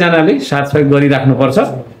सबैजनाले साथसहयोग गरिराख्नुपर्छ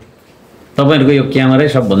तपाईँहरूको यो क्यामेरै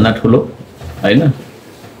सबभन्दा ठुलो होइन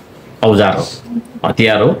औजार हो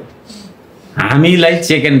हतियार हो हामीलाई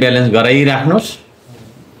चेक एन्ड ब्यालेन्स गराइराख्नुहोस्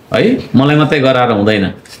है मलाई मात्रै गराएर हुँदैन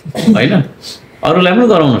होइन अरूलाई पनि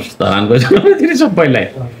गराउनुहोस् धरानको जग्गातिर सबैलाई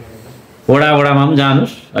वडामा पनि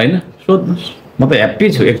जानुहोस् होइन सोध्नुहोस् म त ह्याप्पी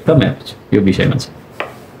छु एकदम ह्याप्पी छु यो विषयमा चाहिँ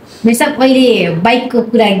मेसाब अहिले बाइकको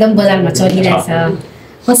कुरा एकदम बजारमा चलिरहेछ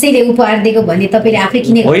कसैले उपहार दिएको भने तपाईँले आफै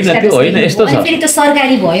किनेको होइन यस्तो छ फेरि त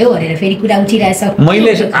सरकारी भयो भनेर फेरि कुरा उठिरहेछ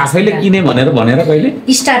मैले आफैले किने भनेर कहिले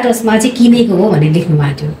स्टाटसमा चाहिँ किनेको हो भनेर लेख्नु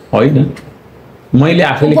भएको थियो होइन मैले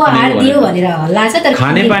आफैले उपहार दियो भनेर हल्ला छ तर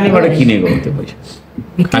खानेपानीबाट किनेको हो त्यो पैसा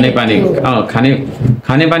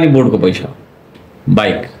खानेपानी बोर्डको पैसा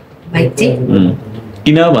बाइक चाहिँ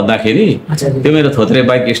किन भन्दाखेरि त्यो मेरो थोत्रे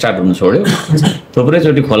बाइक स्टार्ट हुनु छोड्यो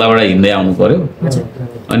थुप्रैचोटि खोलाबाट हिँड्दै आउनु पर्यो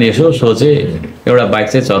अनि यसो सोचे एउटा बाइक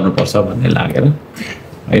चाहिँ चढ्नुपर्छ भन्ने लागेर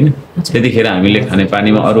होइन त्यतिखेर हामीले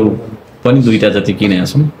खानेपानीमा अरू पनि 2टा जति किनेका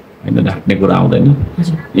छौँ होइन ढाक्ने कुरा आउँदैन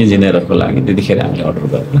इन्जिनियरहरूको लागि त्यतिखेर हामीले अर्डर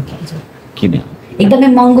गरेर किने एकदमै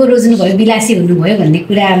महँगो रोज्नु भयो विलासी हुनुभयो भन्ने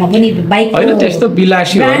कुरामा पनि बाइक होइन त्यस्तो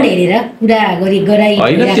विलासी ब्रान्ड हेरेर कुरा गराइ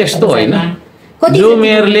होइन त्यस्तो होइन जो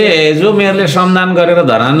मेयरले श्रमदान गरेर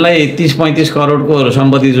धरानलाई 30-35 करोडको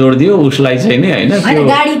सम्पत्ति जोडिदियो उसलाई चाहिँ नि होइन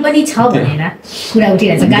गाडी पनि छ भनेर कुरा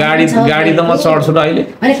उठिरहेछ गाडी त म चढ्छु र अहिले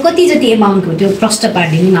अनि कति जति एमाउन्टको त्यो प्रष्ट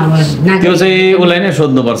पार्दिनु त्यो चाहिँ उसलाई नै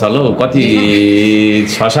सोध्नुपर्छ ल कति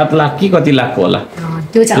 6-7 लाख कि कति लाखको होला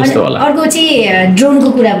त्यो छ अर्को चाहिँ ड्रोनको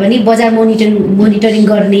कुरा पनि बजार मोनिटरिङ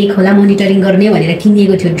गर्ने खोला मोनिटरिङ गर्ने भनेर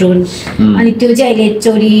किनिएको थियो ड्रोन अनि त्यो चाहिँ अहिले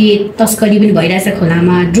चोरी तस्करी पनि भइरहेछ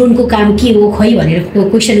खोलामा ड्रोनको काम के हो खै भनेर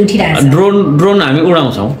क्वेसन उठिरहेछ ड्रोन हामी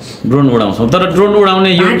उडाउँछौँ तर ड्रोन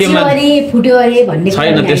उडाउने योग्यमा फुट्यो अरे भन्ने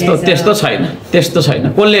छैन त्यस्तो छैन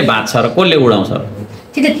कसले भाँच्छ र कसले उडाउँछ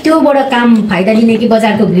त्योबाट काम फाइदा लिने कि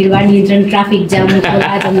बजारको भिडभाड नियन्त्रण ट्राफिक जाम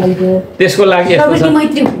खोला जङ्गलको त्यसको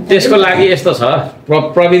लागि यस्तो छ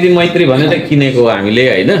प्रविधि मैत्री भनेर किनेको हामीले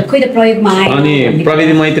होइन अनि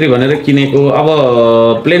प्रविधि मैत्री भनेर किनेको अब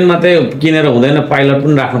प्लेन मात्रै किनेर हुँदैन पाइलट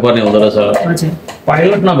पनि राख्नुपर्ने हुँदो रहेछ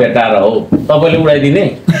पाइलट नभेटाएर हो तपाईँले उडाइदिने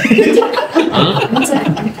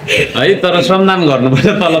है तर श्रमदान गर्नुपर्छ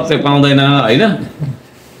तलब चाहिँ पाउँदैन होइन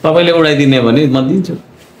तपाईँले उडाइदिने भने म दिन्छु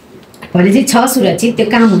भने चाहिँ छ सुरक्षित त्यो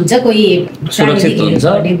काम हुन्छ कोही सुरक्षित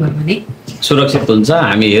हुन्छ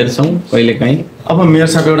हामी हेर्छौँ कहिलेकाहीँ अब मेयर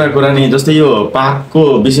साहब एउटा कुरा नि जस्तै यो पार्कको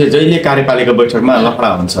विषय जहिले कार्यपालिका बैठकमा लफडा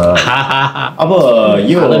हुन्छ अब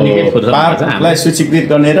यो पार्कलाई सूचीकृत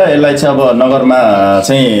गर्ने र यसलाई चाहिँ अब नगरमा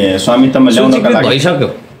चाहिँ स्वामित्वमा ल्याउनका लागि भइसक्यो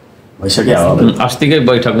अस्तिकै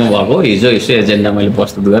बैठकमा भएको हिजो यसो एजेन्डा मैले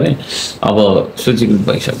प्रस्तुत गरेँ अब सूचीकृत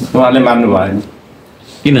भइसक्यो उहाँले मान्नु भएन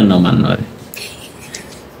किन नमान्नु अरे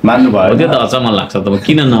मान्नु भयो त्यो त अचम्म लाग्छ तब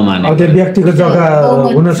किन नमाने त्यो व्यक्तिगत जग्गा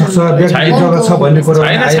हुन सक्छ व्यक्तिगत जग्गा छ भन्ने कुरा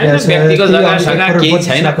व्यक्तिगत जग्गा केही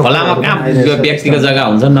छैन खोलामा कहाँ व्यक्तिगत जग्गा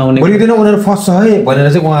हुन्छ नहुने भोलि दिन उनीहरू फस्छ है भनेर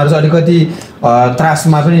चाहिँ उहाँहरू चाहिँ अलिकति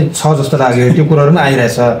त्रासमा पनि छ जस्तो लाग्यो त्यो कुराहरू पनि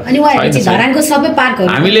आइरहेछ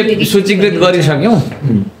हामीले सूचीकृत गरिसक्यौँ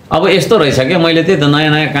अब यस्तो रहेछ क्या मैले त्यही त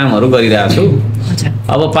नयाँ कामहरू गरिरहेको छु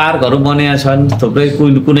अब पार्कहरू बनेका छन् थुप्रै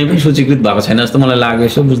कुनै पनि सूचीकृत भएको छैन जस्तो मलाई लाग्यो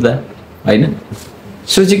यसो बुझ्दा होइन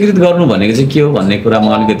सूचीकृत गर्नु भनेको चाहिँ के हो भन्ने कुरा म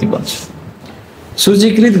अलिकति भन्छु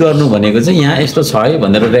सूचीकृत गर्नु भनेको चाहिँ यहाँ यस्तो छ है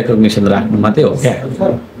भनेर रेकग्निसन राख्नु मात्रै हो क्या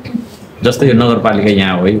जस्तै यो नगरपालिका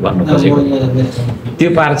यहाँ हो है भन्नु खोजेको त्यो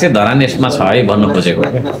पार्क चाहिँ धरान यसमा छ है भन्नु खोजेको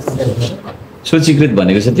सूचीकृत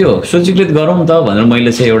भनेको चाहिँ त्यो सूचीकृत गरौँ त भनेर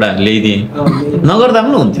मैले चाहिँ एउटा ल्याइदिएँ नगर्दा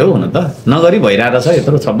पनि हुन्थ्यो हुन त नगरी भइरहेको छ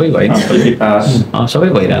यत्रो सबै होइन सबै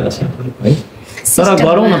भइरहेको छ है तर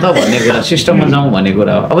गरौँ न त भन्ने कुरा सिस्टममा जाउँ भन्ने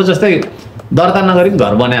कुरा हो अब जस्तै दर्ता नगरी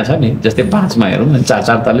घर बनाएको छ नि जस्तै 5 मा हेरौँ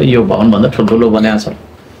 4 तले यो भवनभन्दा ठुल्ठुलो बनाएको छ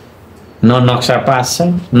न नक्सा पास छ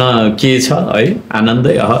न के छ है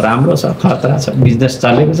आनन्दै राम्रो छ खतरा छ बिजनेस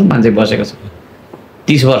चलेको छ मान्छे बसेको छ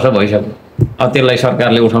 30 वर्ष भइसक्यो अब त्यसलाई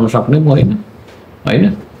सरकारले उठाउन सक्ने पनि होइन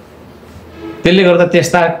त्यसले गर्दा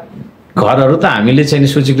त्यस्ता घरहरू त हामीले चाहिँ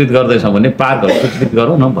सूचीकृत गर्दैछौँ भने पार्कहरू सूचीकृत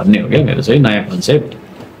गरौँ न भन्ने हो क्या मेरो चाहिँ नयाँ कन्सेप्ट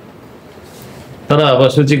तर अब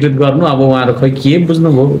सूचीकृत गर्नु अब उहाँहरू खै के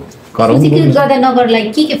बुझ्नुभयो सूचीकृत गर्दा नगरलाई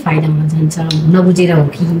के फाइदा हुन जान्छ नबुझेर हो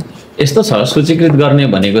कि यस्तो छ सूचीकृत गर्ने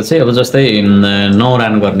भनेको चाहिँ अब जस्तै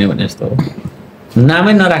नौरान गर्ने भने जस्तो हो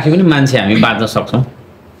नामै नराखे पनि मान्छे हामी बाँच्न सक्छौँ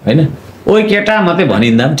होइन ओइ केटा मात्रै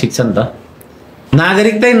भनिँदा पनि ठिक छ नि त।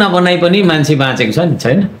 नागरिकतै नबनाइ पनि मान्छे बाँचेको छ नि,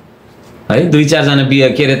 छैन है? 2-4 जना बिहे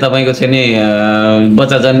के अरे तपाईँको चाहिँ नि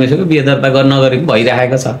बच्चा जन्मिसक्यो, बिहे दर्ता गर्न नगरेको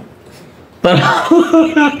भइरहेको छ।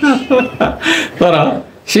 तर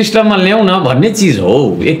सिस्टममा ल्याउन भन्ने चिज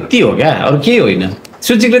हो, यति हो क्या, अरू केही होइन।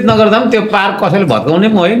 सूचीकृत नगर्दा पनि त्यो पार्क कसैले भत्काउने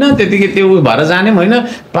पनि होइन, त्यतिकै त्यो भएर जाने पनि होइन,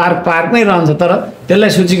 पार्कमै रहन्छ। तर त्यसलाई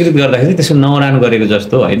सूचीकृत गर्दाखेरि त्यसको नौरान गरेको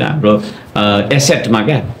जस्तो होइन हाम्रो एसेटमा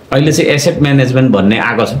क्या। अहिले चाहिँ एसेट म्यानेजमेन्ट भन्ने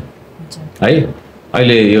आएको छ है।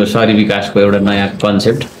 अहिले यो सहरी विकासको एउटा नयाँ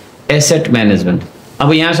कन्सेप्ट एसेट म्यानेजमेन्ट।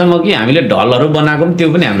 अब यहाँसम्म कि हामीले ढलहरू बनाएको पनि त्यो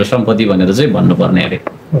पनि हाम्रो सम्पत्ति भनेर चाहिँ भन्नुपर्ने अरे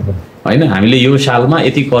होइन। हामीले यो सालमा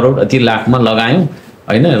यति करोड यति लाखमा लगायौँ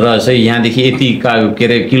होइन, र चाहिँ यहाँदेखि यति के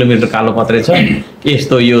अरे किलोमिटर कालोपत्रे छ,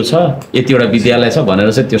 यस्तो यो छ, यतिवटा विद्यालय छ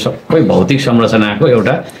भनेर चाहिँ त्यो सबै भौतिक संरचनाको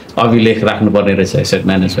एउटा अभिलेख राख्नुपर्ने रहेछ एसेट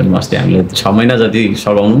म्यानेजमेन्टमा। अस्ति हामीले 6 महिना जति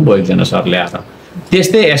सघाउनु पनि भयो एकजना सरले आएर।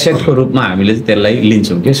 त्यस्तै एसेटको रूपमा हामीले त्यसलाई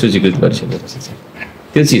लिन्छौँ क्या, सूचीकृत गरिसकेपछि चाहिँ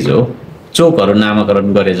त्यो चिज हो। चोकहरू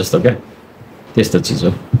नामाकरण गरे जस्तो क्या, त्यस्तो चिज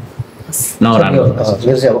हो। नराम्रो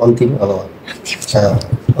मेरो चाहिँ अब अन्तिम अब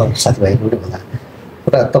साथीभाइको पनि होला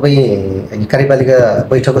एउटा तपाईँ कार्यपालिका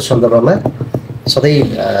बैठकको सन्दर्भमा सधैँ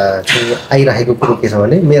आइरहेको कुरो के छ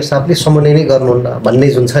भने मेयर साहबले समन्वय नै गर्नुहुन्न भन्ने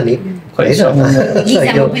जुन छ नि होइन।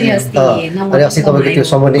 अनि अस्ति तपाईँको त्यो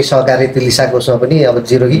समन्वय सहकारी त्यो लिसाकोसँग पनि अब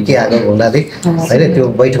 0 कि के आएको हुनाले होइन त्यो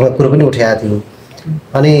बैठकमा कुरो पनि उठाएको थियो।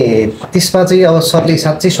 अनि त्यसमा चाहिँ अब सरले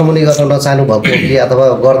साँच्चै समन्वय गर्न नचाहनु भएको हो कि अथवा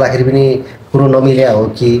गर्दाखेरि पनि कुरो नमिल्या हो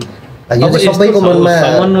कि यो चाहिँ सबैको मनमा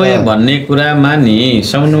समन्वय भन्ने कुरामा नि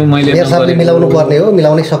समन्वय मैले मिलाउनु पर्ने हो,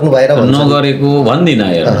 मिलाउनै सक्नु भएर नगरेको भन्दिनँ।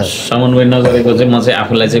 हेर्नुहोस्, समन्वय नगरेको चाहिँ म चाहिँ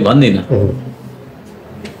आफूलाई चाहिँ भन्दिनँ।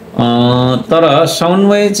 तर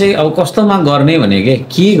समन्वय चाहिँ अब कस्तोमा गर्ने भने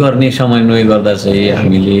के गर्ने समन्वय गर्दा चाहिँ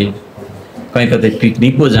हामीले कहीँ कतै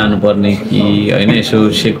पिकनिक पो जानुपर्ने कि होइन,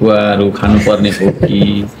 यसो सेकुवाहरू खानुपर्ने हो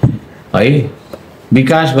कि है,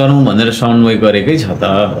 विकास गरौँ भनेर समन्वय गरेकै छ त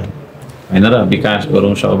होइन र। विकास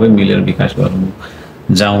गरौँ, सबै मिलेर विकास गरौँ,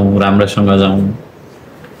 जाउँ, राम्रोसँग जाउँ,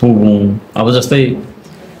 पुगौँ। अब जस्तै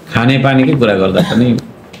खानेपानीकै कुरा गर्दा पनि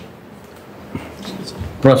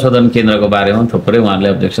प्रशोधन केन्द्रको बारेमा थुप्रै उहाँहरूले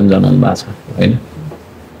अब्जेक्सन जनाउनु भएको छ होइन।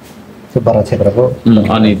 क्षेत्रको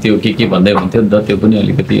अनि त्यो के भन्दै हुन्थ्यो नि त, त्यो पनि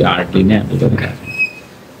अलिकति हार्डली नै हामीले गरिरहेको।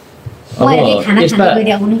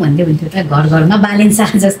 घर घरमा बालेन्सा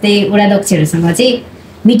जस्तै वडाध्यक्षहरूसँग चाहिँ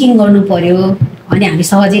मिटिङ गर्नु पर्यो अनि हामी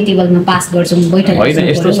सहजै टेबलमा पास गर्छौँ, बैठक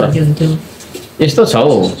होइन। यस्तो छ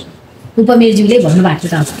हौ, उपमेयरज्यूले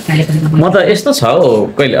भन्नुभएको छ कार्यक्रममा। म त यस्तो छ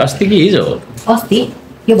हौ, कहिले अस्ति कि हिजो अस्ति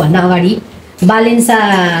योभन्दा अगाडि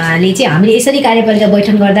बालेन्साले चाहिँ हामीले यसरी कार्यपालिका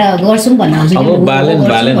बैठक गर्दा गर्छौँ भन्न। अब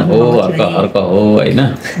बालेन हो, हर्क हो होइन।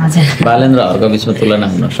 बालेन र हर्क बिचमा तुलना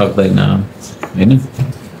हुन सक्दैन होइन।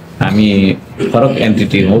 हामी फरक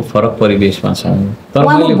एन्टिटी हौ, फरक परिवेशमा छौँ। तर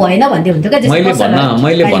मैले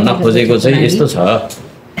भन्न खोजेको चाहिँ यस्तो छ,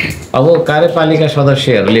 अब कार्यपालिका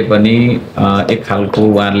सदस्यहरूले पनि एक खालको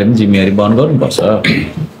उहाँहरूले पनि जिम्मेवारी वहन गर्नुपर्छ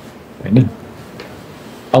होइन।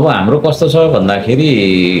 अब हाम्रो कस्तो छ भन्दाखेरि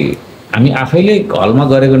हामी आफैले हलमा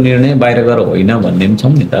गरेको निर्णय बाहिर गएर होइन भन्ने पनि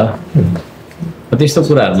छौँ नि त। त्यस्तो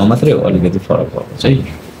कुराहरूमा मात्रै हो अलिकति फरक भएको चाहिँ।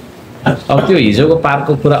 अब त्यो हिजोको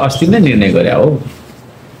पार्कको कुरा अस्ति नै निर्णय गरे हो,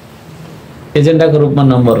 एजेन्डाको रूपमा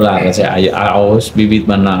नम्बर लगाएर चाहिँ आओस्,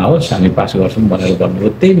 विविधमा नआओस्, हामी पास गर्छौँ भनेर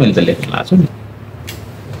भन्नुभयो। त्यही मैले त लेख्न लाग्छु नि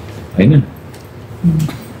होइन।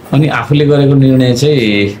 अनि आफूले गरेको निर्णय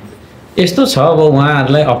चाहिँ यस्तो छ, अब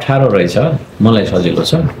उहाँहरूलाई अप्ठ्यारो रहेछ, मलाई सजिलो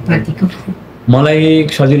छ। मलाई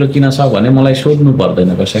सजिलो किन छ भने मलाई सोध्नु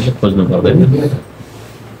पर्दैन, कसैले खोज्नु पर्दैन।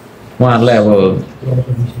 उहाँहरूलाई अब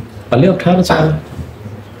अलि अप्ठ्यारो छ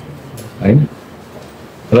होइन।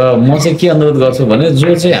 र म चाहिँ के अनुरोध गर्छु भने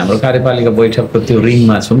जो चाहिँ हाम्रो कार्यपालिका बैठकको त्यो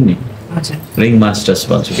रिङमा छौँ नि, रिङ मास्टर्स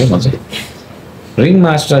भन्छु क्या म चाहिँ, रिङ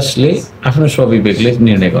मास्टर्सले आफ्नो स्वविवेकले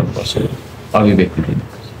निर्णय गर्नुपर्छ, अभिव्यक्ति दिनु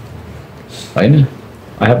होइन।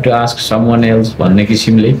 I have to ask someone else भन्ने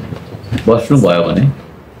किसिमले बस्नुभयो भने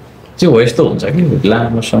चाहिँ हो यस्तो हुन्छ कि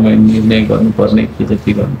लामो समय निर्णय गर्नुपर्ने के चाहिँ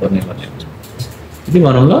के गर्नुपर्ने भन्ने हुन्छ। यति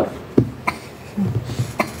भनौँ ल।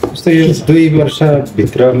 जस्तो यो 2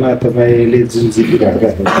 वर्षभित्रमा तपाईँले जुन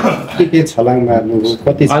जितिराख्दाखेरि के छलाङ मार्नुभयो,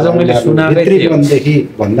 कति भित्रीदेखि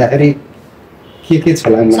भन्दाखेरि के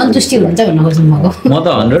छलाङ सन्तुष्टि हुन्छ भन्न खोज्नु भएको? म त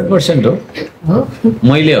 100% हो।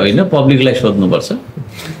 मैले होइन, पब्लिकलाई सोध्नुपर्छ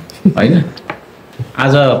होइन।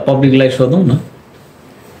 आज पब्लिकलाई सोधौँ न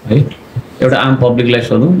है, एउटा आम पब्लिकलाई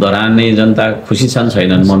सोधौँ, धराने जनता खुसी छन्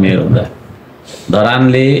छैनन् म मेयर हुँदा?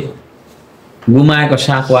 धरानले गुमाएको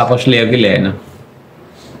साख वापस ल्यायो कि ल्याएन?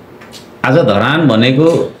 आज धरान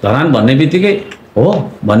भन्ने बित्तिकै हो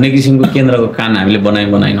भन्ने किसिमको केन्द्रको कान हामीले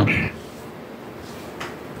बनाइनौँ।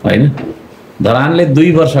 होइन धरानले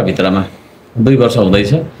 2 वर्षभित्रमा 2 वर्ष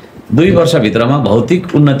हुँदैछ 2 वर्षभित्रमा भौतिक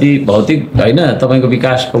होइन तपाईँको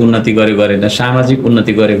विकासको उन्नति गरेन सामाजिक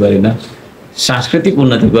उन्नति गरेन सांस्कृतिक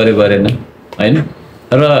उन्नति गरेन होइन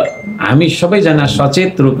र हामी सबैजना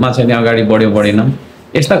सचेत रूपमा चाहिँ अगाडि बढेनौँ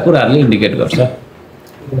यस्ता कुराहरूले इन्डिकेट गर्छ।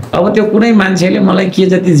 अब त्यो कुनै मान्छेले मलाई के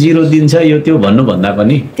जति 0 दिन्छ यो त्यो भन्नुभन्दा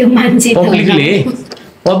पनि त्यो मान्छे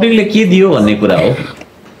पब्लिकले के दियो भन्ने कुरा हो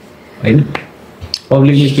होइन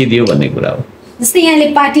पब्लिकले के दियो भन्ने कुरा हो। जस्तै यहाँले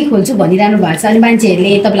पार्टी खोल्छु भनिरहनु भएको छ अनि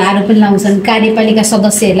मान्छेहरूले तपाईँलाई आरोप पनि लाउँछन् कार्यपालिका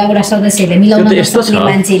सदस्यहरूलाई वडा सदस्यहरूले मिलाउन नसक्ने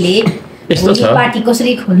मान्छेले पार्टी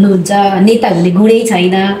कसरी खोल्नुहुन्छ नेता हुने गुणै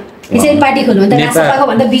छैन त्यसरी पार्टी खोल्नु भन्दा राष्ट्रपाको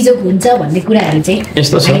भन्दा बिजोग हुन्छ भन्ने कुराहरू चाहिँ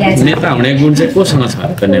यस्तो छ। नेता हुने गुण चाहिँ कोसँग छ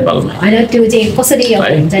त नेपालमा होइन त्यो चाहिँ कसरी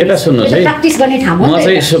हुन्छ यता सुन्नुहोस् है प्र्याक्टिस गर्ने ठाउँमा म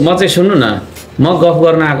चाहिँ सुन्नु न म गफ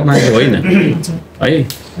गर्न आएको मान्छे होइन है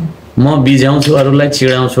म बिझाउँछु अरूलाई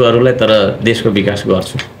चिडाउँछु अरूलाई तर देशको विकास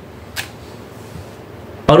गर्छु।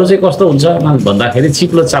 अरू चाहिँ कस्तो हुन्छ भन्दाखेरि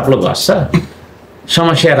चिप्लो चाप्लो घस्छ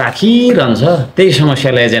समस्या राखिरहन्छ त्यही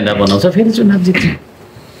समस्यालाई एजेन्डा बनाउँछ फेरि चुनाव जित्छ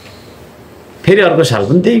फेरि अर्को साल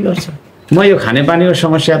पनि त्यही गर्छ। म यो खानेपानीको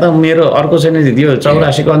समस्या त मेरो अर्को चाहिँ यो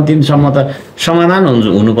 84 को अन्तिमसम्म त समाधान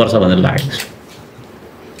हुनुपर्छ भनेर लागेको छ।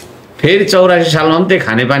 फेरि 84 सालमा पनि त्यही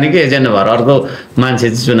खानेपानीकै एजेन्डा भएर अर्को मान्छे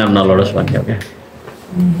चाहिँ चुनाव नलडोस् भन्ने हो क्या।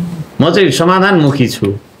 म चाहिँ समाधानमुखी छु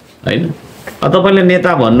होइन। तपाईँले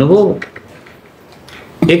नेता भन्नुभयो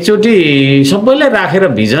एकचोटि सबैलाई राखेर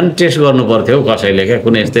भिजन टेस्ट गर्नु पर्थ्यो कसैले क्या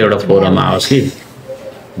कुनै यस्तो एउटा फोरम आओस् कि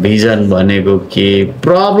भिजन भनेको के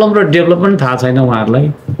प्रब्लम र डेभलपमेन्ट थाहा छैन उहाँहरूलाई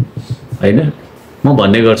होइन। म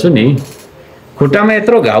भन्ने गर्छु नि खुट्टामा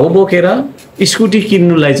यत्रो घाउ बोकेर स्कुटी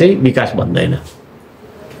किन्नुलाई चाहिँ विकास भन्दैन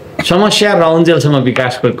समस्या रहन्जेलसम्म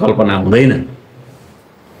विकासको कल्पना हुँदैन।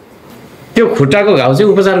 त्यो खुट्टाको घाउ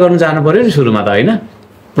चाहिँ उपचार गर्नु जानु पर्यो नि सुरुमा त होइन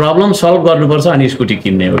प्रब्लम सल्भ गर्नुपर्छ अनि स्कुटी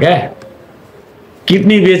किन्ने हो क्या।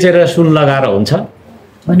 किडनी बेचेर सुन लगाएर हुन्छ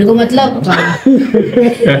भन्नुको मतलब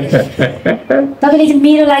तपाईँले चाहिँ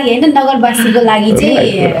मेरो लागि होइन नगरवासीको लागि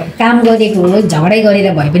चाहिँ काम गरेको हो झगडै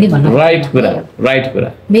गरेर भए पनि भन्नु राइट कुरा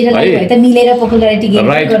मेरो लागि भए त मिलेर पपुलारिटी गेन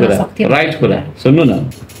गर्न सक्थ्यो। राइट कुरा सुन्नु न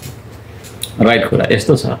राइट कुरा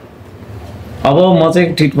यस्तो छ अब म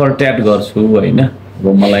चाहिँ टिट फर ट्याट गर्छु होइन। अब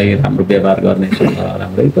मलाई राम्रो व्यवहार गर्ने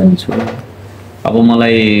राम्रै पनि छु अब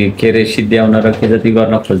मलाई के अरे सिद्ध्याउन र के जति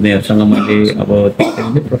गर्न खोज्नेहरूसँग मैले अब त्यसरी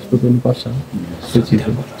नै प्रस्तुत हुनुपर्छ त्यो चिज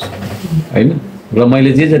होइन। र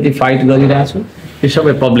मैले जे जति फाइट गरिरहेको छु त्यो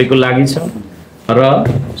सबै पब्लिकको लागि छ र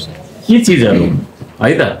के चिजहरू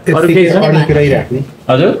है त अरू केही छ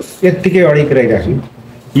हजुर यत्तिकै अडिक रहिराख्नु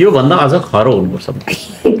योभन्दा अझ खरो हुनुपर्छ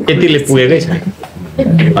यतिले पुगेकै छैन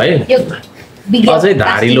है अझै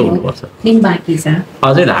धारिलो हुनुपर्छ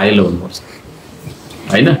अझै धारिलो हुनुपर्छ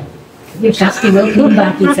होइन त्यस्तो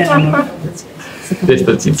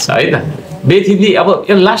चिज छ है त बेथिति। अब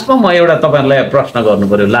यो लास्टमा म एउटा तपाईँहरूलाई प्रश्न गर्नु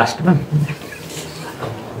पर्यो लास्टमा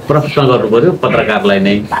प्रश्न गर्नु पर्यो पत्रकारलाई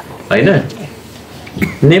नै होइन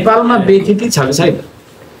नेपालमा बेथिति छ कि छैन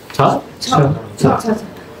छ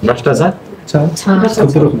भ्रष्टाचार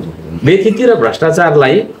बेथिति र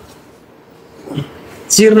भ्रष्टाचारलाई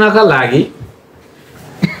चिर्नका लागि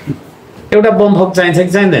एउटा बमफोक चाहिन्छ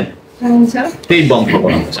कि चाहिँदैन त्यही बमफोक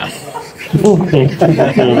बनाउनु चाहन्छ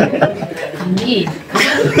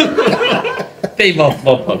त्यही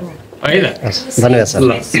बमफोक होइन धन्यवाद सर।